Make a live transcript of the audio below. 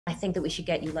think that we should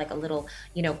get you like a little,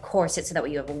 corset so that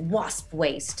way you have a wasp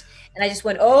waist. And I just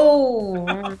went, oh,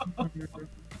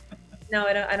 no,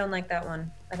 I don't like that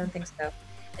one. I don't think so.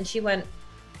 And she went,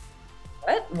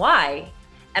 what? Why?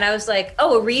 And I was like,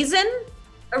 oh, a reason?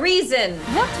 A reason.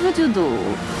 What would you do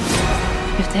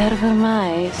if there were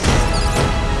mice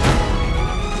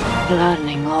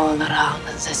running all around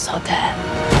this hotel?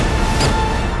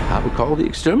 I would call the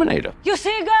exterminator. You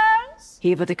see, girls?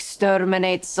 He would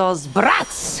exterminate those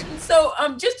brats. So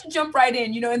just to jump right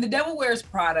in, in The Devil Wears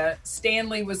Prada,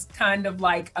 Stanley was kind of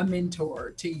like a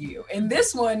mentor to you. In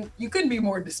this one, you couldn't be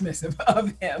more dismissive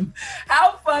of him.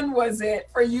 How fun was it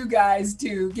for you guys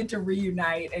to get to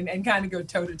reunite and kind of go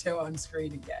toe to toe on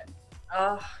screen again?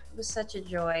 Oh, it was such a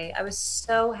joy. I was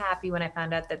so happy when I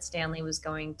found out that Stanley was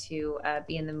going to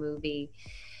be in the movie.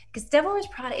 Because Devil Wears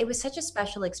Prada, it was such a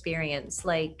special experience.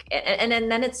 Like, and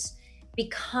then it's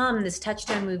become this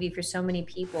touchstone movie for so many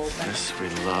people. This we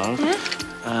love.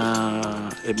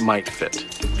 It might fit.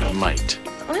 It might.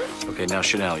 Okay, now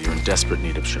Chanel, you're in desperate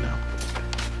need of Chanel.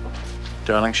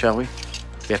 Darling, shall we?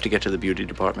 We have to get to the beauty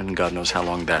department, and God knows how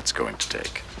long that's going to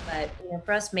take. But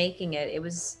for us making it, it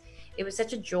was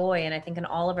such a joy, and I think in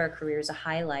all of our careers a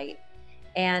highlight.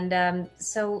 And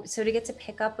so to get to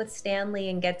pick up with Stanley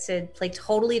and get to play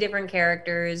totally different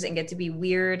characters and get to be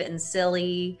weird and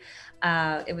silly,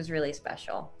 it was really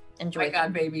special and joyful. My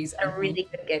God, babies. A really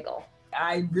good giggle.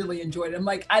 I really enjoyed it. I'm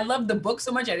like, I loved the book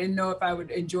so much. I didn't know if I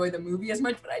would enjoy the movie as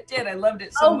much, but I did. I loved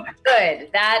it so much. Good.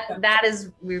 That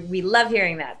is, we love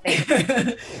hearing that. Thank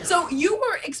you. So you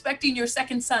were expecting your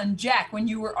second son, Jack, when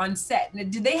you were on set. Now,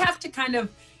 did they have to kind of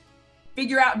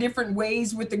figure out different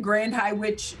ways with the Grand High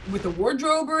Witch with the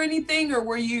wardrobe or anything? Or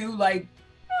were you like,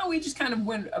 no, we just kind of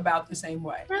went about the same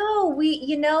way? No,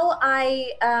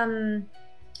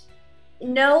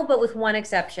 no, but with one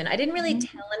exception. I didn't really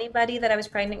tell anybody that I was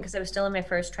pregnant because I was still in my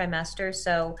first trimester.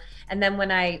 So, and then when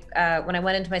I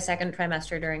went into my second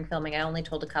trimester during filming, I only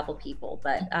told a couple people,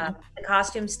 but the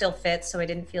costume still fits, so I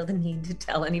didn't feel the need to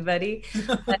tell anybody.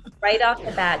 But right off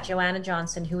the bat, Joanna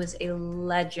Johnson, who is a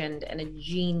legend and a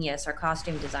genius, our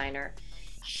costume designer,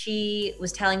 she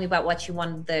was telling me about what she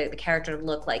wanted the character to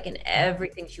look like, and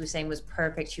everything she was saying was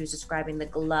perfect. She was describing the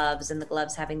gloves, and the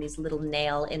gloves having these little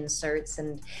nail inserts,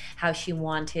 and how she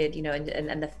wanted,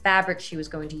 and the fabric she was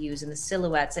going to use, and the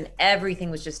silhouettes, and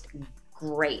everything was just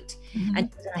great.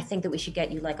 And I think that we should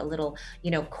get you like a little,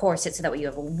 corset so that way you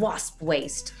have a wasp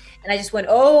waist. And I just went,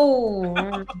 oh,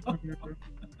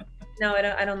 no,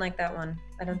 I don't like that one.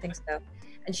 I don't think so.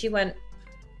 And she went,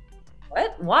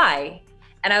 what? Why?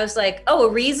 And I was like, oh,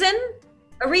 a reason?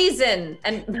 A reason.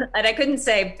 And I couldn't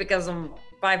say because I'm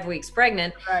 5 weeks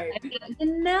pregnant. Right.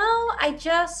 And I'm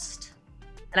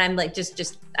like,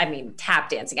 tap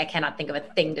dancing. I cannot think of a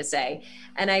thing to say.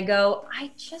 And I go,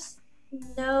 I just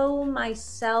know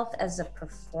myself as a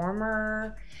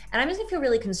performer. And I'm just gonna feel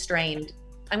really constrained.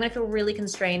 And I'm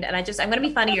gonna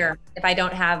be funnier if I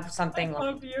don't have something.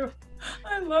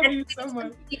 I love you so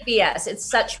much. BS. It's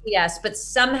such BS, but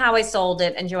somehow I sold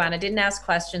it, and Joanna didn't ask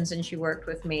questions, and she worked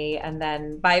with me. And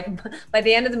then by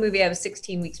the end of the movie, I was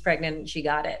 16 weeks pregnant, and she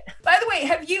got it. By the way,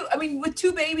 with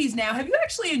 2 babies now, have you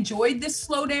actually enjoyed this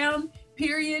slowdown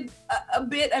period a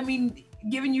bit?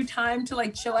 Giving you time to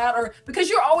like chill out, or because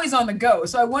you're always on the go.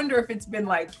 So I wonder if it's been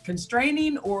like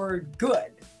constraining or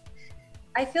good.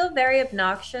 I feel very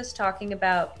obnoxious talking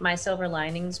about my silver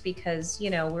linings because,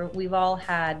 we've all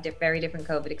had very different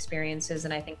COVID experiences,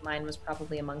 and I think mine was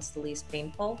probably amongst the least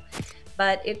painful.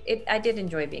 But I did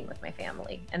enjoy being with my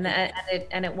family, and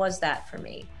it was that for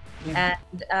me. And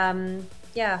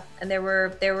and there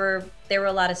were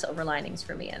a lot of silver linings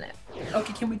for me in it.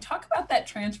 Okay, can we talk about that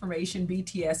transformation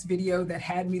BTS video that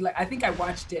had me like, I think I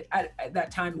watched it at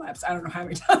that time lapse, I don't know how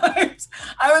many times.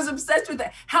 I was obsessed with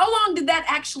that. How long did that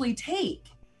actually take?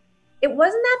 It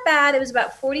wasn't that bad. It was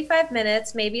about 45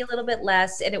 minutes, maybe a little bit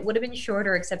less, and it would have been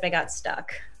shorter except I got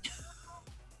stuck.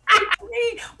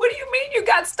 What do you mean you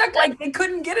got stuck? Like they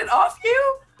couldn't get it off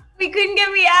you? They couldn't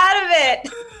get me out of it.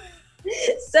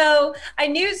 So I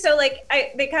knew,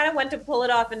 they kind of went to pull it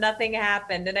off and nothing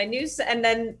happened. And I knew, and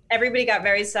then everybody got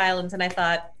very silent, and I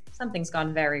thought, something's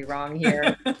gone very wrong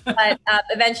here. But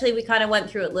eventually we kind of went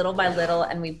through it little by little,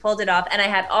 and we pulled it off. And I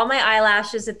had all my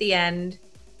eyelashes at the end,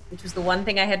 which was the one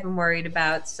thing I had been worried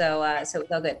about. So it was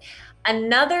all good.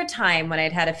 Another time when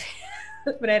I'd had a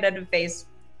face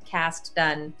cast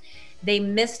done, they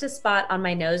missed a spot on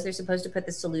my nose. They're supposed to put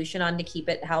the solution on to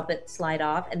help it slide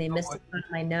off, and they missed a spot on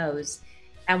my nose.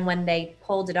 And when they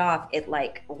pulled it off, it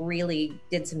like really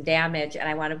did some damage, and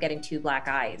I wound up getting 2 black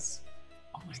eyes.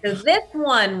 Oh So this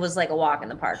one was like a walk in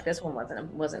the park. This one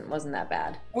wasn't that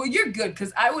bad. Well, you're good,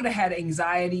 because I would have had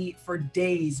anxiety for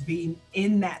days being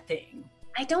in that thing.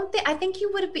 I think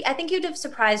you'd have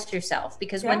surprised yourself,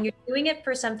 because when you're doing it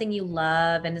for something you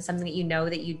love and it's something that you know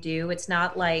that you do, it's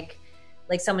not like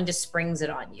someone just springs it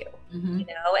on you, you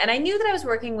know? And I knew that I was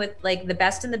working with like the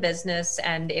best in the business,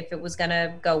 and if it was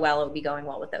gonna go well, it would be going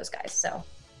well with those guys. So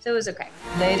it was okay.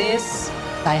 Ladies,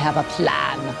 I have a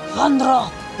plan.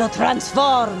 Andro, to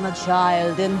transform a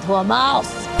child into a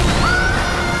mouse.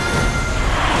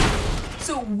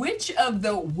 So which of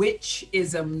the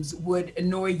witch-isms would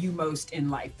annoy you most in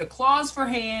life? The claws for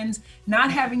hands,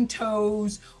 not having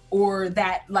toes, or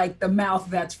that like the mouth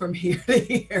that's from here to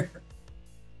here?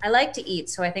 I like to eat,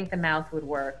 so I think the mouth would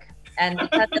work. And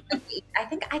because I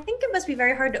think it must be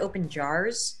very hard to open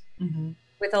jars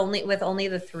with only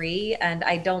the 3, and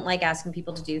I don't like asking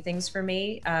people to do things for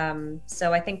me.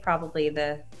 So I think probably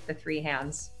the 3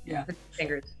 hands, the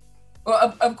fingers.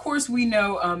 Well, of course we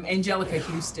know Angelica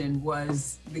Houston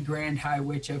was the Grand High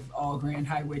Witch of all Grand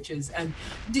High Witches. And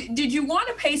did you want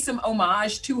to pay some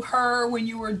homage to her when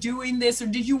you were doing this, or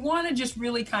did you want to just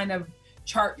really kind of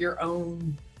chart your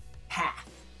own path?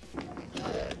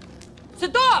 The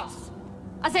doors!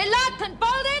 Are they locked and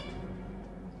bolted?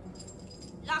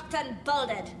 Locked and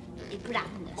bolted, the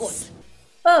blackness.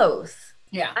 Both.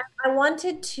 Yeah. I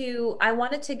wanted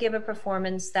to give a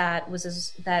performance that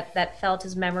was that felt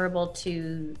as memorable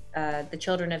to the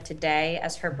children of today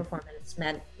as her performance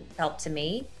felt to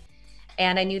me,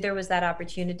 and I knew there was that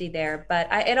opportunity there. But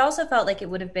it also felt like it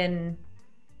would have been,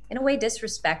 in a way,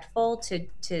 disrespectful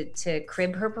to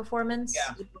crib her performance.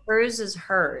 Yeah. Hers is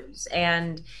hers,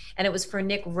 and it was for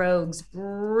Nick Rogue's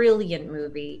brilliant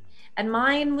movie, and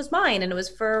mine was mine, and it was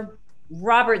for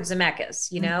Robert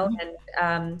Zemeckis, you know,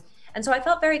 and so I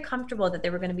felt very comfortable that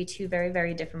there were going to be 2 very,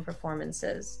 very different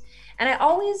performances. And I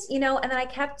always, you know, and then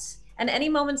and any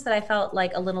moments that I felt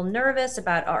like a little nervous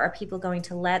about, are people going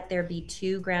to let there be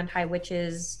 2 Grand High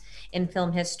Witches in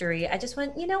film history? I just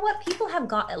went, you know what? People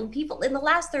in the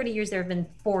last 30 years, there have been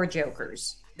 4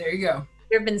 Jokers. There you go.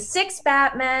 There have been 6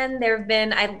 Batmen. There have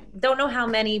been, I don't know how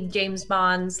many James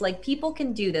Bonds. Like, people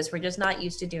can do this. We're just not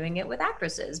used to doing it with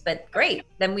actresses. But great,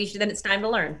 then it's time to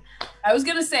learn. I was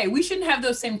gonna say, we shouldn't have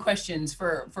those same questions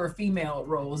for female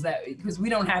roles, because we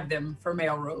don't have them for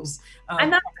male roles. I'm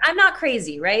not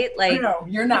crazy, right? Like, no,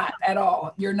 you're not at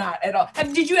all. You're not at all.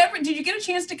 Did you get a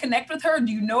chance to connect with her?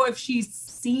 Do you know if she's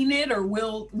seen it or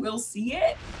will see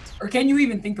it? Or can you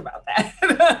even think about that?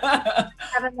 I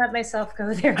haven't let myself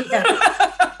go there yet.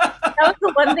 That was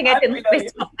the one thing I didn't let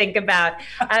myself think about.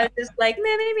 I was just like,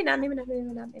 maybe not.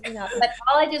 But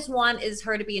all I just want is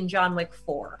her to be in John Wick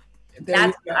 4.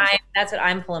 That's what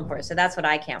I'm pulling for. So that's what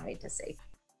I can't wait to see.